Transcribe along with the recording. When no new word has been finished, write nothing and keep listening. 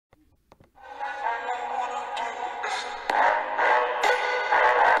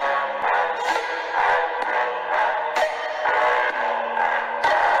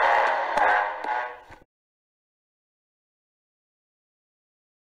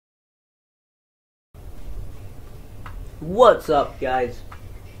What's up, guys?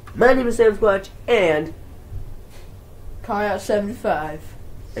 My name is Sam Squatch, and koit75.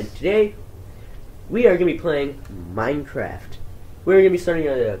 And today we are going to be playing Minecraft. We're going to be starting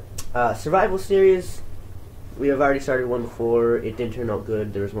a survival series. We have already started one before. It didn't turn out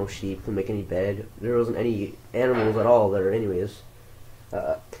good. There was no sheep to make any bed. There wasn't any animals at all there, anyways.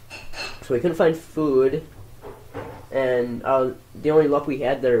 So we couldn't find food, and the only luck we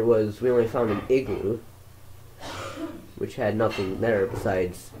had there was we only found an igloo, which had nothing there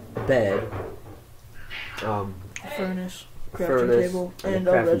besides a bed, Furnace, crafting table, and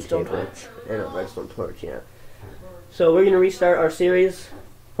a redstone torch. And a redstone torch, yeah. So we're going to restart our series.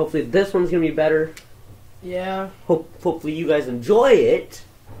 Hopefully this one's going to be better. Yeah. Hopefully you guys enjoy it.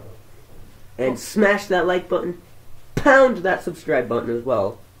 And smash that like button. Pound that subscribe button as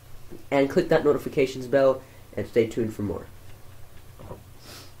well. And click that notifications bell. And stay tuned for more.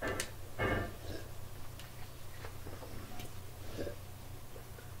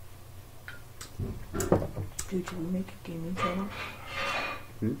 Dude, should we make a gaming channel?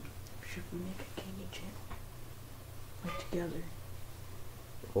 Should we make a gaming channel? Like together.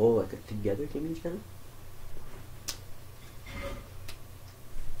 Oh, like a together gaming channel?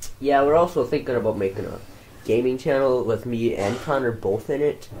 Yeah, we're also thinking about making a gaming channel with me and Connor both in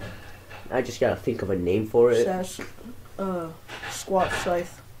it. I just gotta think of a name for it. Squat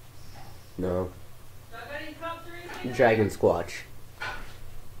Scythe. No. Dragon Squatch.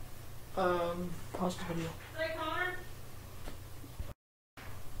 Pause the video.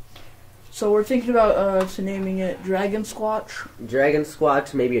 So we're thinking about naming it Dragon Squatch. Dragon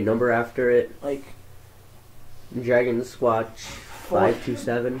Squatch, maybe a number after it. Like Dragon Squatch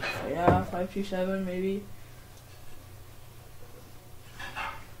 527. Yeah, 527 maybe.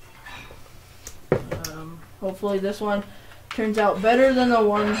 Hopefully this one turns out better than the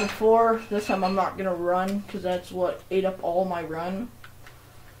one before. This time I'm not gonna run because that's what ate up all my run.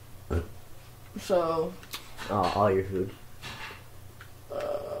 So. All your food.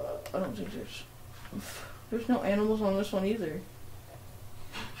 I don't think there's no animals on this one either.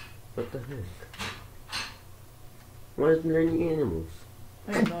 What the heck? Why isn't there any animals?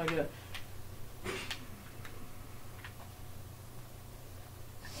 I have no idea.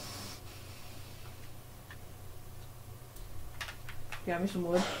 Got me some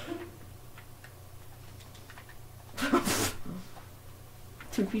wood.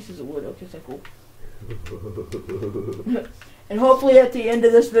 2 pieces of wood. Okay, so cool. And hopefully at the end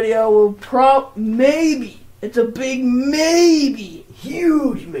of this video we'll maybe, it's a big maybe,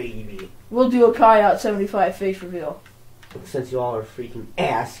 huge maybe, we'll do a koit75 face reveal. Since you all are freaking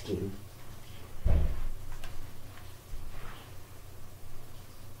asking.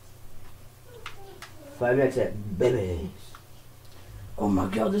 Five Nights at Babies. Oh my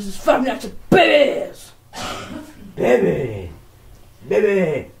god, this is 5 Nights at Babies! Baby!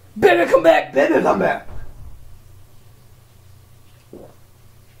 Baby! Baby, come back! Baby, come back!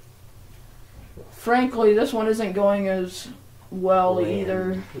 Frankly, this one isn't going as well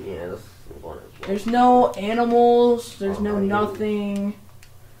either. Yeah, this one is well. There's no animals, there's no nothing.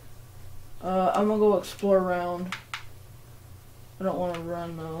 I'm gonna go explore around. I don't want to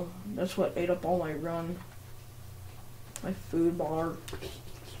run though. That's what ate up all my run. My food bar.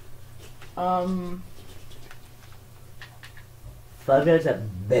 Five Nights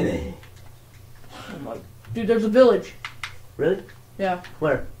at Baby. Oh my, dude, there's a village. Really? Yeah.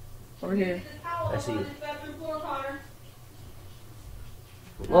 Where? Over here. I see you.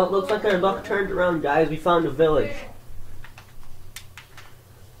 Well, it looks like our luck turned around, guys. We found a village.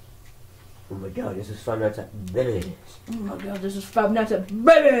 Oh my god, this is Five Nights at Babies. Oh my god, this is 5 Nights at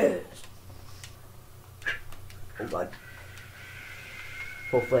Babies! Oh god.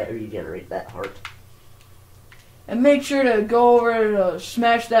 Hopefully I regenerate that heart. And make sure to go over to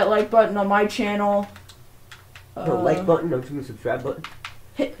smash that like button on my channel. The like button, don't you mean subscribe button?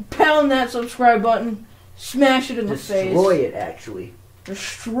 Pound that subscribe button. Smash it in the face. Destroy it, actually.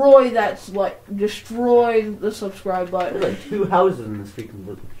 Destroy destroy the subscribe button. There's like 2 houses in this freaking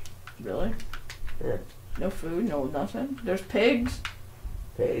village. Really? Yeah. No food, no nothing. There's pigs.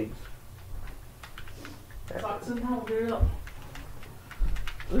 Pigs. Fuck somehow, get it up.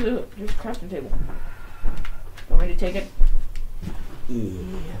 Ooh, there's a crafting table. Want me to take it?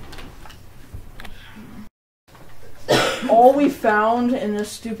 Yeah. All we found in this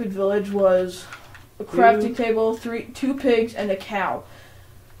stupid village was a crafting table, 2 pigs, and a cow.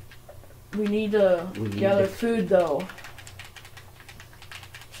 We need to gather food though.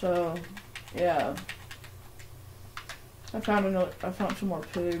 So, yeah. I found some more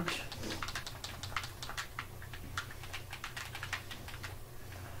pigs.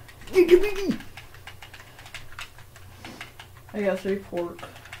 I got 3 pork.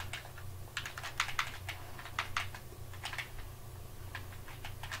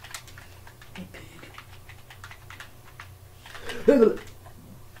 Hey, pig.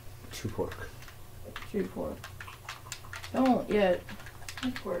 2 pork. 3 pork. Don't yet.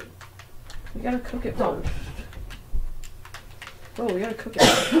 Pork. We gotta cook it first. Bro, we gotta cook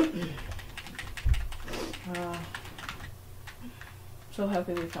it. So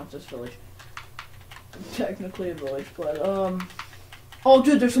happy we found this village. Technically a village, but oh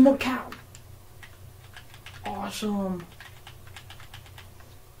dude, there's some more cow. Awesome.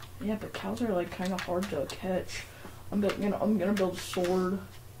 Yeah, but cows are like kind of hard to catch. I'm gonna build a sword.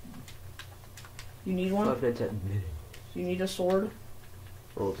 You need one? You need a sword?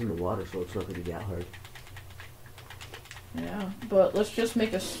 Well, it's in the water, so it's not gonna be that hard. Yeah, but let's just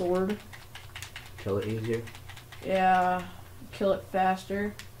make a sword. Kill it easier. Yeah, kill it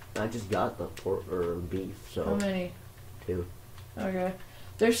faster. I just got the pork or beef, so. How many? 2. Okay.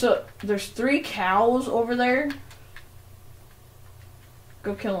 There's 3 cows over there.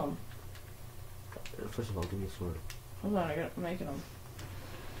 Go kill them. First of all, give me a sword. Hold on, I got making them.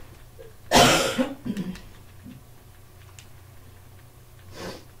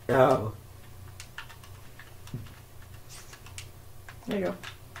 No. There you go.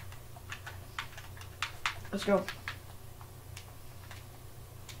 Let's go.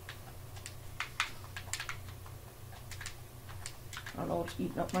 I don't know what's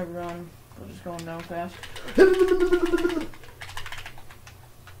eating up my run. I'm just going down fast.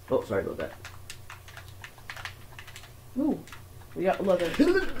 Oh, sorry about that. Ooh, we got leather.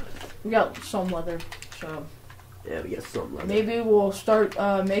 We got some leather, so Yeah, we got some leather. maybe we'll start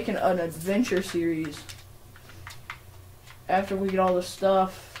making an adventure series. After we get all the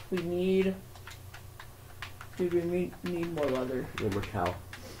stuff we need. Dude, we need more leather. One more cow.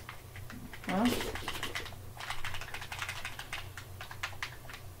 Huh?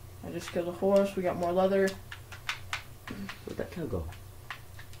 I just killed a horse. We got more leather. Where'd that cow go?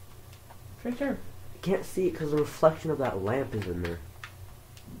 It's right there. I can't see it because the reflection of that lamp is in there.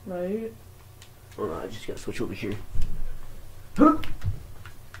 Right. Oh no, I just gotta switch over here.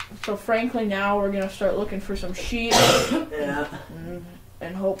 So frankly, now we're gonna start looking for some sheep, Yeah.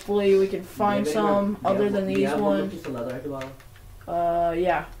 and hopefully we can find some other than these One ones. piece of leather I could borrow?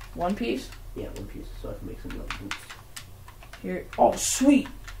 Yeah, 1 piece. Yeah, 1 piece, so I can make some leather boots. Here. Oh, sweet.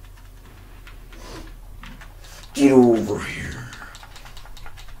 Get over here.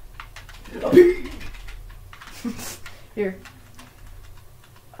 Here.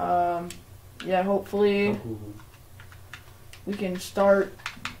 Yeah, hopefully we can start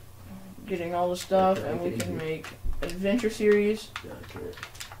getting all the stuff and we can make adventure series. No, I can't.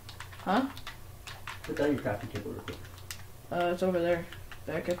 Huh? Put down your crafting table real quick. It's over there,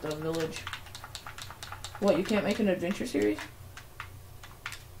 back at the village. What, you can't make an adventure series?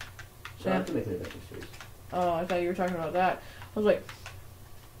 So I have to make an adventure series. Oh, I thought you were talking about that. I was like,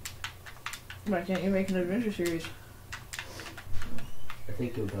 why can't you make an adventure series? I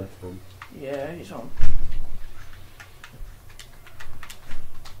think you'll go home. Yeah, he's home.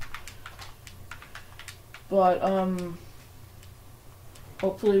 But,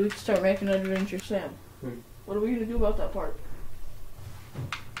 hopefully we can start making an adventure. Sam, what are we gonna do about that part?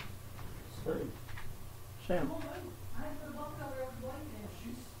 It's fine. Sam.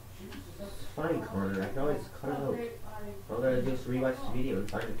 It's fine, Connor. I can always cut it out. All I gotta do is rewatch the video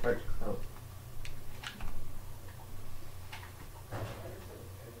and find the part to cut out.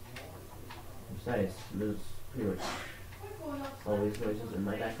 Besides, there's pretty much always noises in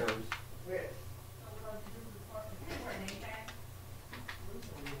my background.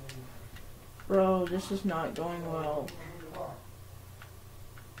 Bro, this is not going well.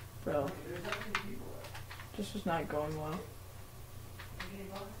 Bro. This is not going well.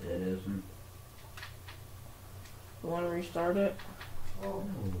 It isn't. You wanna restart it? No.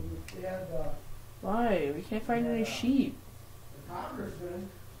 Why? We can't find any sheep.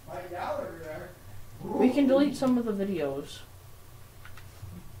 We can delete some of the videos.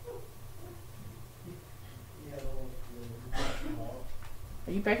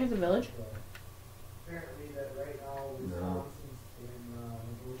 Are you back at the village? No.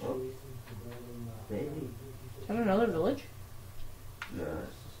 Oh. Maybe. Is that another village? No,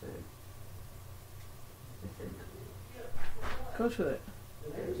 it's the same. I think. Go to it.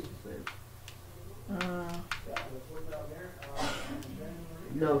 It's the same.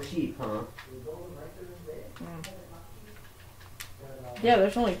 No sheep, huh? Yeah,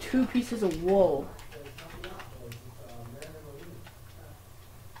 there's only 2 pieces of wool.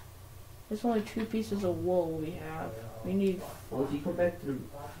 There's only 2 pieces of wool we have. We need Well, if you come back to the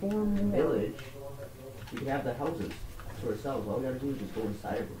 4 more. village, you can have the houses. to ourselves. All we gotta do is just go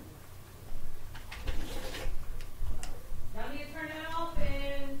inside of them. Now you turn it off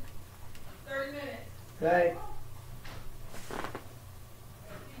in 30 minutes. Okay.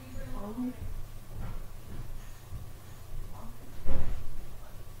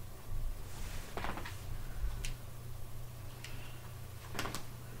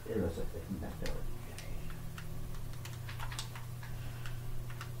 It looks like they come back down.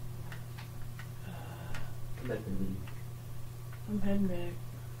 Come back to me. I'm heading back.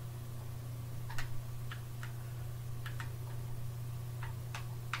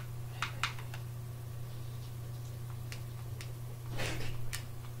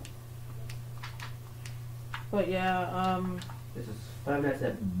 But yeah, This is 5 minutes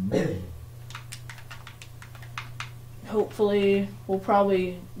at hopefully we'll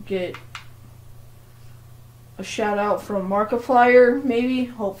probably get a shout out from Markiplier, maybe,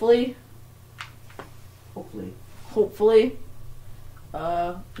 hopefully. Hopefully.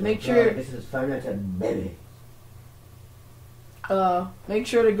 Make sure This is 5 minutes at baby. Make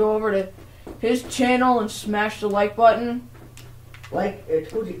sure to go over to his channel and smash the like button. Like, I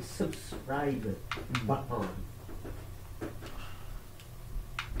told you, subscribe button.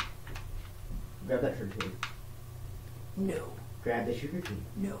 Grab that sugar cane. No. Grab the sugar cane.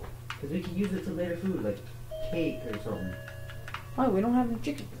 No. Because we can use it for later food, like cake or something. Why? We don't have any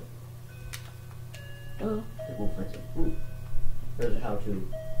chicken. We'll find some food. There's how to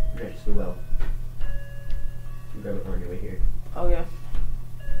next to the well. You grab it on your way here. Oh yeah.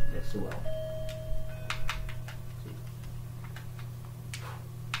 Next to the well.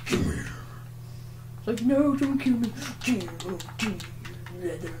 It's like, no, don't kill me.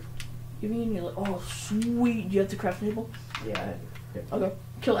 You mean you're like, oh sweet, you have the craft table? Yeah. Okay.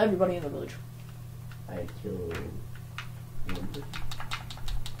 Kill everybody in the village. I killed one person.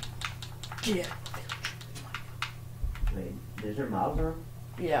 Yeah. Wait, is there mobs around?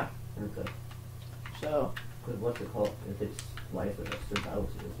 Yeah. Okay. So, Because what's it called? If it's life of a survival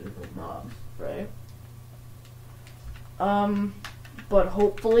series, there's no mobs. right. But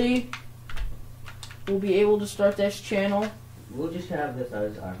hopefully we'll be able to start this channel. We'll just have this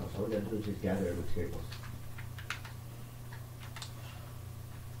as our house. All we gotta do is just gather materials.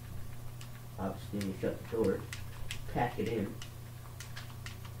 Obviously, you shut the door, pack it in.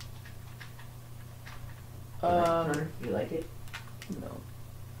 Connor, you like it? No.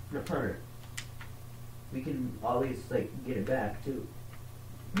 No, Connor. We can always, like, get it back, too.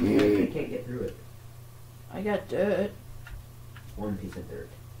 We can't get through it. I got dirt. One piece of dirt.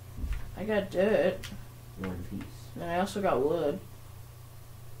 I got dirt. One piece. And I also got wood.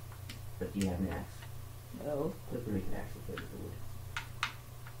 But do you have an axe? No. Let's make an axe with the wood.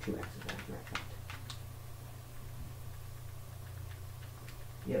 2 axes, that's right.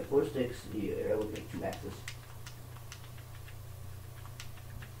 Yeah, 4 sticks. Yeah, I will make 2 axes.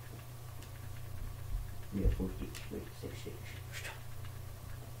 Yeah, 4 sticks. Make 6 sticks.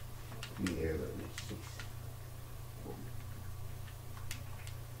 Yeah, we'll make 6.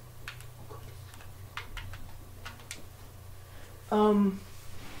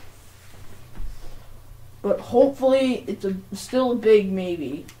 But hopefully it's still a big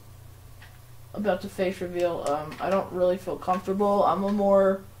maybe about the face reveal. I don't really feel comfortable. I'm a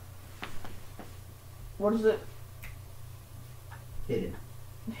more, what is it?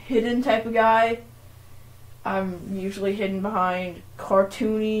 Hidden type of guy. I'm usually hidden behind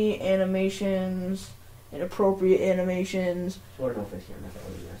cartoony animations, inappropriate animations. Or no fish here, that's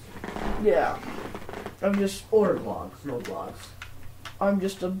all you asked. Yeah. I'm just, Or vlogs, no vlogs. I'm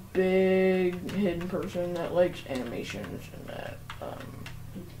just a big hidden person that likes animations and that.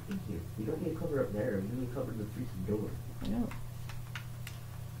 Thank you. You don't need to cover up there. You need to cover the freaking door. I know.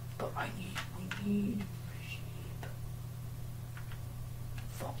 But we need sheep.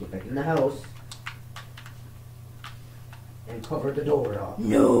 Fuck. Get back in the house. And cover the door up.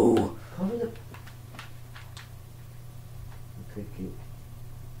 No. Cover the... Okay, cute.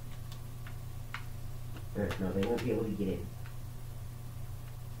 No, they won't be able to get in.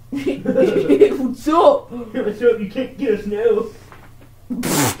 What's up? What's up? You can't get us now.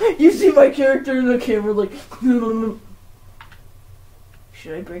 You see my character in the camera like,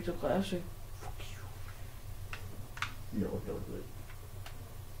 should I break the glass? Or... Fuck you. No, don't do it.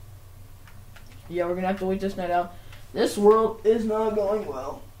 Yeah, we're gonna have to wait this night out. This world is not going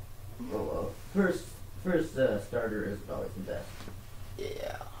well. Oh well. First starter is always the best.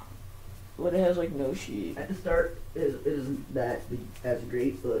 Yeah. But it has like no sheep. At the start, it isn't that as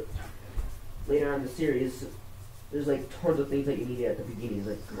great, but later on in the series, there's like tons of things that you need at the beginning. It's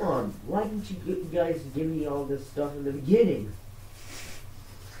like, come on, why didn't you guys give me all this stuff in the beginning?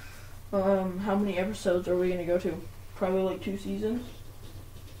 How many episodes are we gonna go to? Probably like 2 seasons.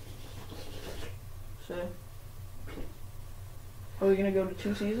 So, are we gonna go to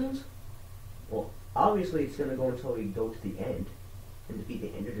 2 seasons? Well, obviously it's gonna go until we go to the end and defeat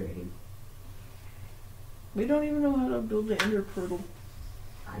the Ender Dragon. We don't even know how to build the Ender Portal.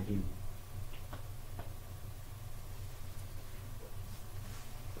 I do.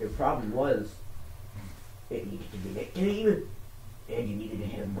 Your problem was it needed to be a game, and you needed to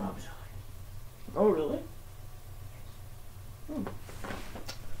have mobs on it. Oh, really?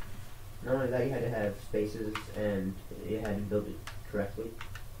 Not only that, you had to have spaces, and you had to build it correctly.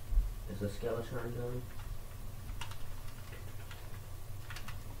 Is the skeleton going?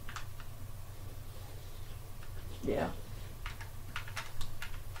 Yeah.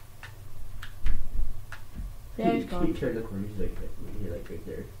 Yeah, he's gone. He turned the corner, he's like right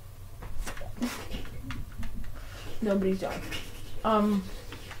there. Nobody's done.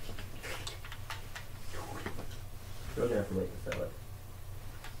 We're gonna have to wait to sell it.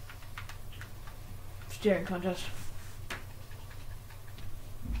 Staring contest.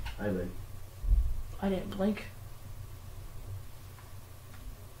 I win. I didn't blink.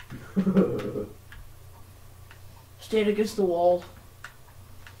 Stand against the wall.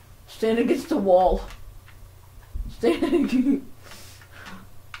 Stand against the wall. Stand against...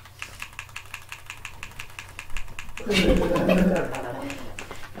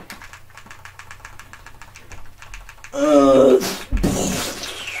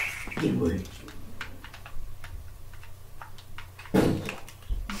 It worked.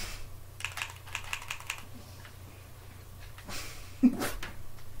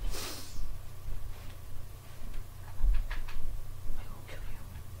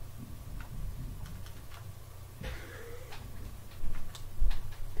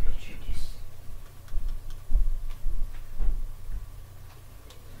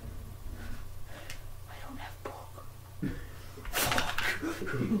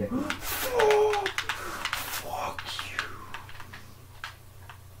 Fuck you.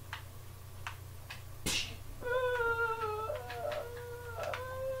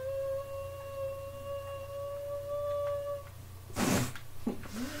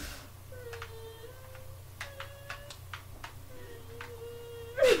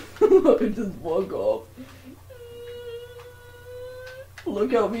 I just walk off.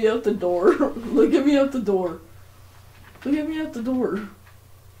 Look at me out the door. Look at me out the door. Look at me out the door.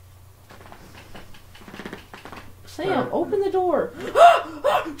 Sam, open the door.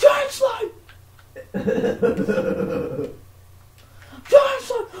 Giant slime! Giant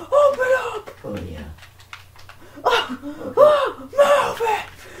slime, open up! Oh yeah. Move it!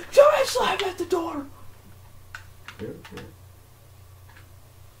 Giant slime at the door! Sure.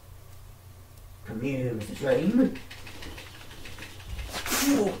 Come here, Mr. Slime.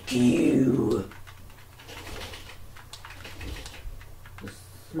 Fuck you. The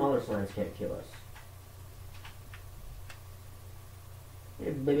smaller slimes can't kill us.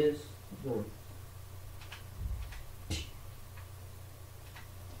 Hey, babies. Come on.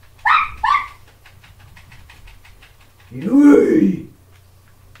 Yay!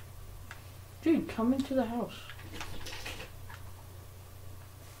 Dude, come into the house.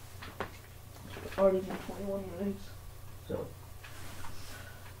 It's already been 21 minutes. So.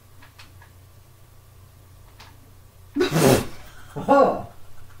 Oh!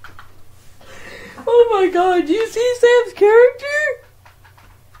 Oh my god, do you see Sam's character?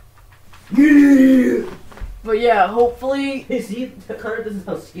 Yeah! But yeah, hopefully, See, Connor, this is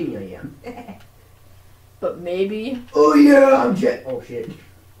how skinny I am. but maybe. Oh yeah, I'm Jack. Oh shit.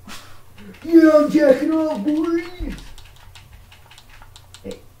 Yeah, I'm jacking off, boys.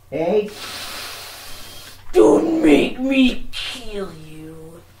 Hey, hey. Don't make me kill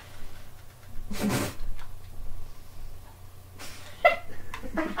you.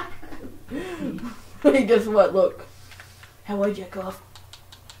 Hey, guess what? Look. How I jack off.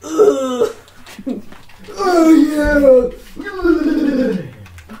 Oh yeah.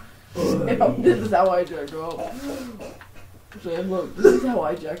 Sam, this is how I jack off. Sam, look, this is how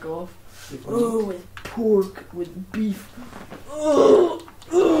I jack off. Oh, with pork, with beef. Oh,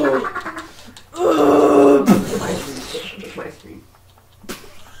 oh, oh. My screen.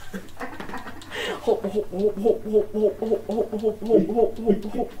 Hop, hop, hop, hop, hop, hop, hop, hop, hop, hop, hop,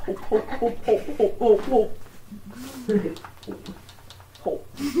 hop, hop, hop, hop, hop, hop, hop.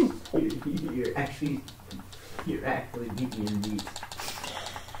 You're actually beating your meat.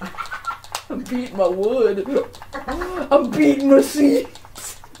 I'm beating my wood. I'm beating my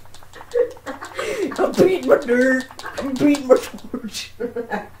seeds. I'm beating my dirt. I'm beating my torch.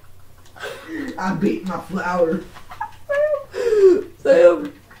 I'm beating my flour.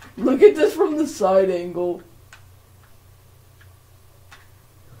 Sam, look at this from the side angle.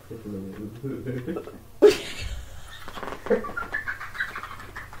 No,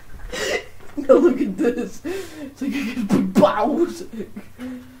 look at this. It's like a big bows.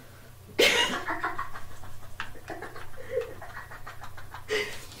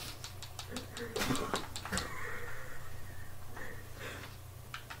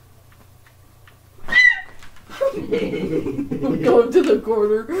 I'm going to the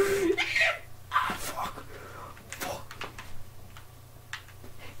corner. Ah, fuck. Fuck.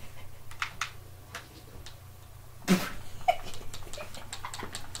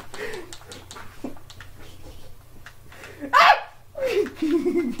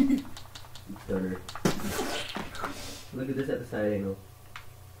 Stunner. Look at this at the side angle.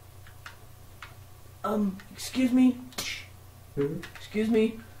 Excuse me. Excuse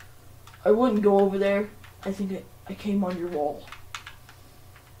me. I wouldn't go over there. I think I came on your wall.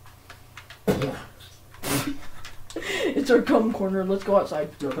 It's our cum corner. Let's go outside.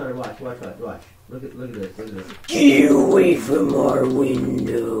 No, Connor, watch. Look at this. Get away from our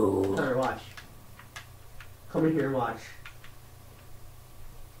window. Connor, watch. Come in here and watch.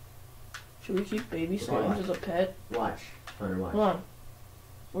 Should we keep baby Okay, slimes watch. as a pet? Watch. Connor, watch. Hold on.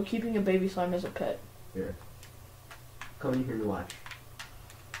 We're keeping a baby slime as a pet. Here. Come in here and watch.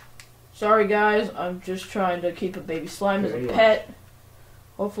 Sorry guys, I'm just trying to keep a baby slime as Here a you are. pet.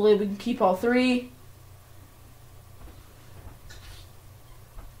 Hopefully we can keep all three.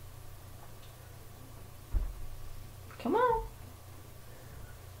 Come on.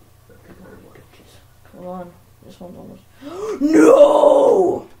 Come on. This one's almost...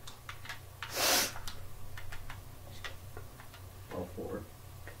 No! All four.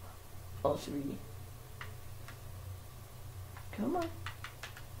 All three. Come on.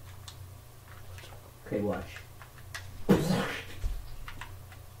 Okay, watch.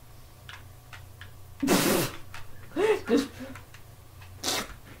 Just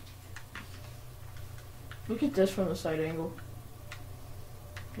look at this from the side angle.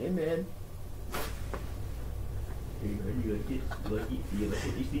 Hey man. You like it? You like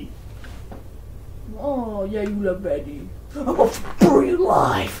what you see? Oh yeah, you love Betty. I'm gonna burn you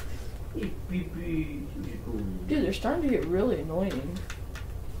alive. Hey, baby. Dude, they're starting to get really annoying.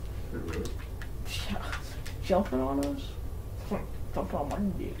 Jumping on us. Jumping on my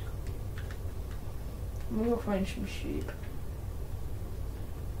dick. I'm gonna go find some sheep.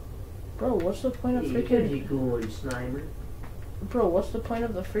 Bro, what's the point of Where freaking... you going, Slimer? Bro, what's the point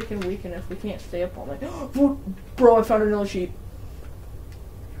of the freaking weekend if we can't stay up all night? Bro, I found another sheep.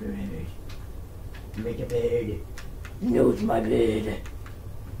 Make a bed. No, it's my bed.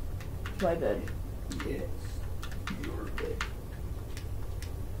 It's my bed. Yes. Your bed.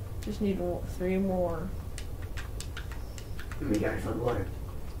 Just need 3 more. We gotta find water.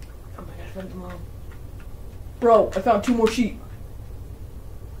 Oh my gosh, I found them all. Bro, I found 2 more sheep.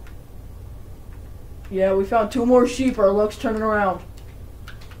 Yeah, we found 2 more sheep. Our luck's turning around.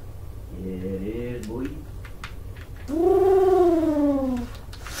 Yeah, it is, boy.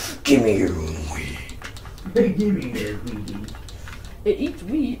 Give me your wheat. Give me your wheat. It eats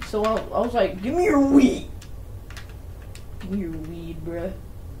wheat, so I was like, give me your wheat. Give me your weed, bruh.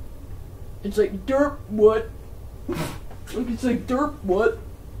 It's like, derp, what? Look, it's like, derp, what?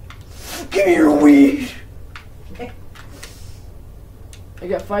 Give me your weed. I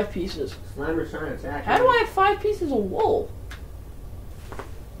got 5 pieces. Slimer's trying to attack. How do I have 5 pieces of wool?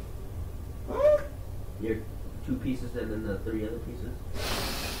 Huh? Your 2 pieces and then the 3 other pieces.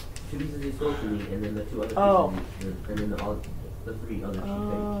 2 pieces you stole from me, and then the 2 other pieces. Oh. And then the 3 other sheep that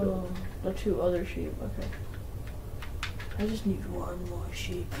you killed. The 2 other sheep. Okay. I just need 1 more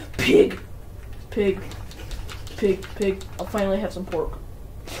sheep. Pig. Pig. Pig. Pig. I'll finally have some pork.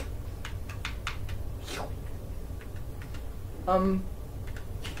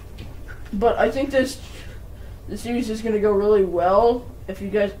 But I think this series is gonna go really well if you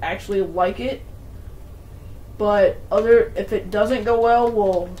guys actually like it. But if it doesn't go well,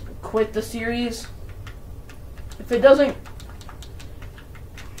 we'll quit the series. If it doesn't,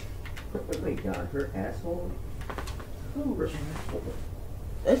 Oh my god, her asshole. Who her asshole?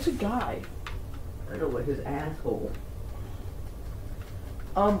 it's a guy. I know, but his asshole.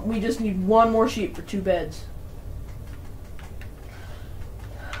 We just need 1 more sheep for 2 beds.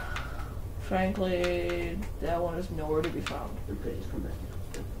 Frankly, that one is nowhere to be found. Okay, just come back.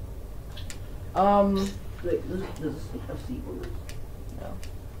 Wait, does this have seat on this? No.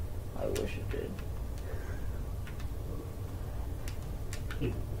 I wish it did.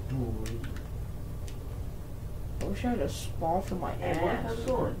 Hey, boy. I wish I had a spa for my Hey, boy, ass. how's it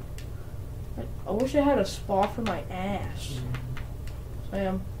going? I wish I had a spa for my ass.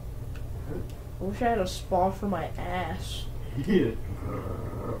 Sam. I wish I had a spa for my ass. Yeah.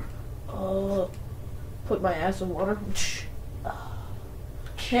 Put my ass in water.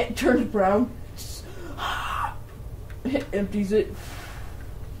 It turns brown. It empties it.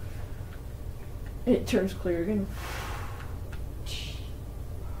 It turns clear again.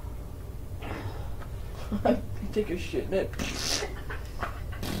 I take a shit in it.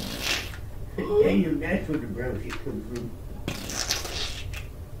 Daniel, that's where the brown shit comes from.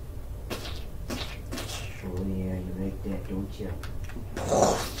 Oh yeah, you like that, don't you?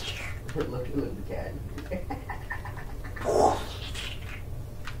 Look at the cat.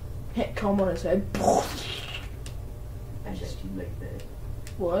 Hit comb on his head. I bet you like that.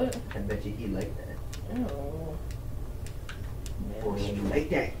 What? I bet you he like that. Oh. Oh yeah, you like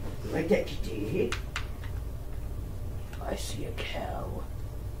that. You like that, kitty? I see a cow.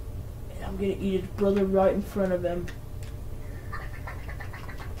 And I'm gonna eat its brother right in front of him.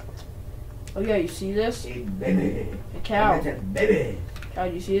 Oh yeah, you see this? Hey, baby. A cow. That's a baby. Cow,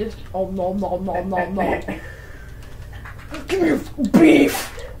 do you see this? Oh, nom nom nom nom nom. Give me your beef!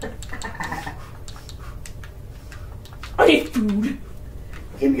 I need food.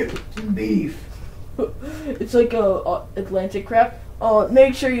 Give me your fucking beef. It's like a Atlantic Craft.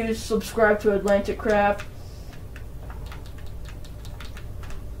 Make sure you subscribe to Atlantic Craft.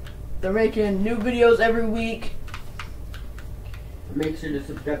 They're making new videos every week. Make sure to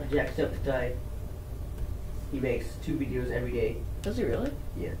subscribe to Jacksepticeye. He makes 2 videos every day. Does he really?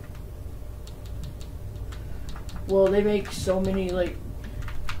 Yeah. Well, they make so many, like...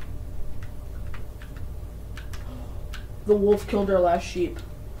 The wolf killed our last sheep.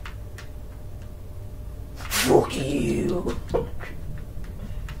 Fuck you!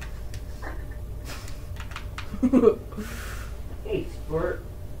 Hey, Squirt.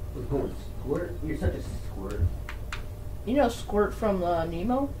 What's going, Squirt? You're such a squirt. You know Squirt from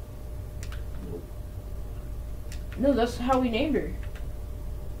Nemo? No, that's how we named her.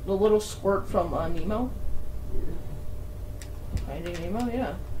 The little Squirt from Nemo. Finding Nemo,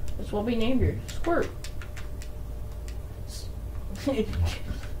 yeah. That's what we named her. Squirt. Hey,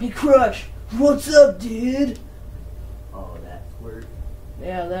 Crush, what's up, dude? Oh, that Squirt.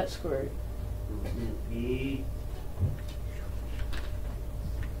 Yeah, that Squirt. Be.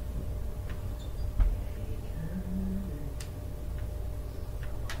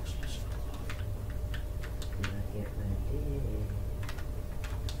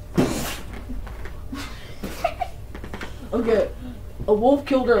 Okay, a wolf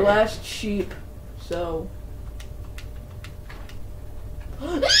killed our last sheep, so...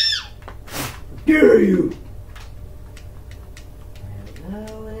 Dare you!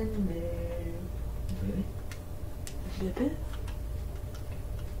 Hello in there. Baby?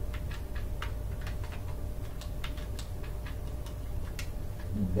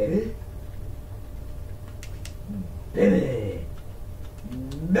 Baby? Baby!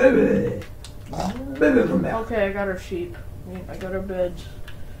 Baby! Baby, come back! Okay, I got our sheep. I got our beds.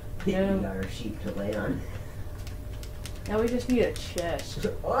 You Yeah. got our sheep to lay on. Now we just need a chest.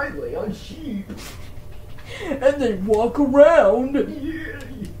 I lay on sheep. And they walk around. Yeah.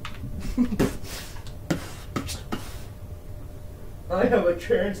 I have a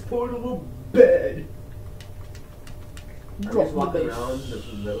transportable bed. I'm just walking around the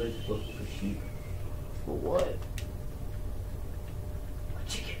village looking for sheep. For what? A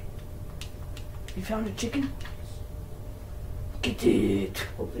chicken. You found a chicken? Get it.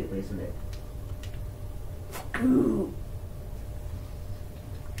 Hopefully it lays in there. Fuck you.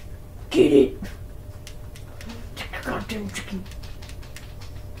 Get it. Take the goddamn chicken.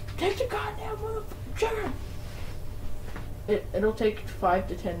 Take the goddamn motherfucking chicken. It'll take 5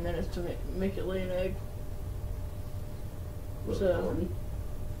 to 10 minutes to make it lay an egg. So,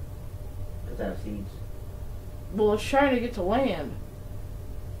 because I have seeds. well, it's trying to get to land.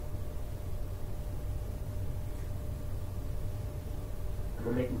 I'm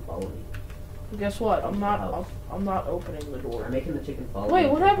gonna make him follow me. Guess what? I'm not opening the door. I'm making the chicken follow me. Wait,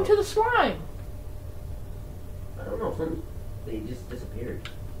 what happened to the slime? I don't know. They just disappeared.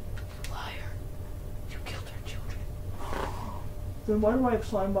 Liar. You killed our children. Then why do I have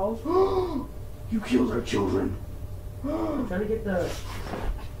slime balls? You killed our children. I'm trying to get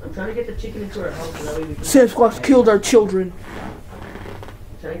the chicken into our house so that way we can... Sasquatch killed our children.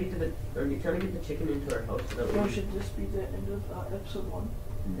 Are you trying to get the chicken into our house so that No, we should this be the end of episode 1?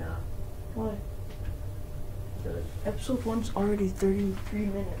 Nah. Why? Good. Episode 1's already 33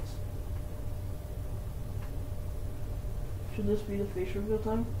 minutes. Should this be the face reveal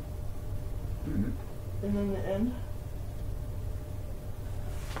time? Mm-hmm. And then the end?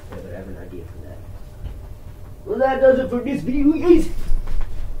 Yeah, but I have an idea for that. Well, that does it for this video, guys.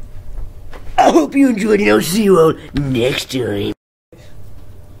 I hope you enjoyed, and I'll see you all next time.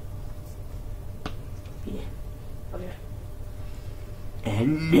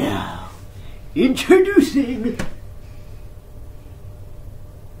 And now, introducing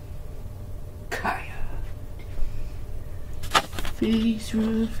Kaya. Face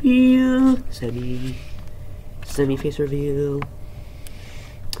reveal. Semi face reveal.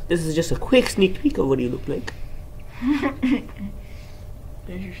 This is just a quick sneak peek of what you look like.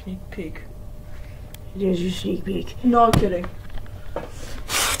 There's your sneak peek. There's your sneak peek. No, I'm kidding.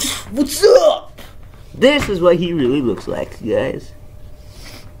 What's up? This is what he really looks like, guys.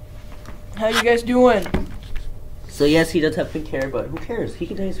 How you guys doing? So yes, he does have pink hair, but who cares? He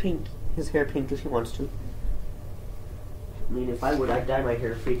can dye his hair pink if he wants to. I mean, if I would, I'd dye my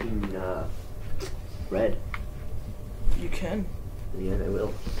hair freaking red. You can. Yeah, I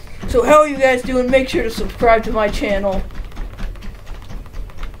will. So how are you guys doing? Make sure to subscribe to my channel.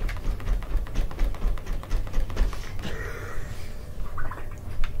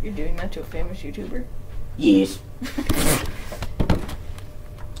 You're doing that to a famous YouTuber? Yes.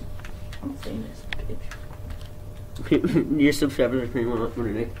 I'm famous, bitch. Your subscribers are pretty much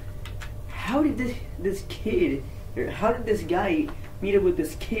wondering, how did how did this guy meet up with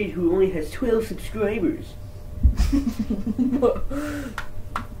this kid who only has 12 subscribers?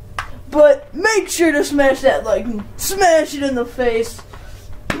 But make sure to smash that like, smash it in the face,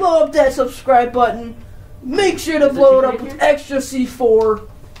 blow up that subscribe button, make sure to blow it up with extra C4.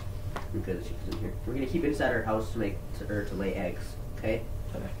 Because she's in here. We're gonna keep it inside our house to lay eggs. Okay.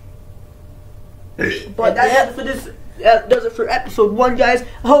 But that does it for episode 1, guys.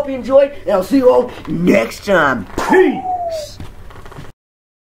 I hope you enjoyed, and I'll see you all next time. Peace.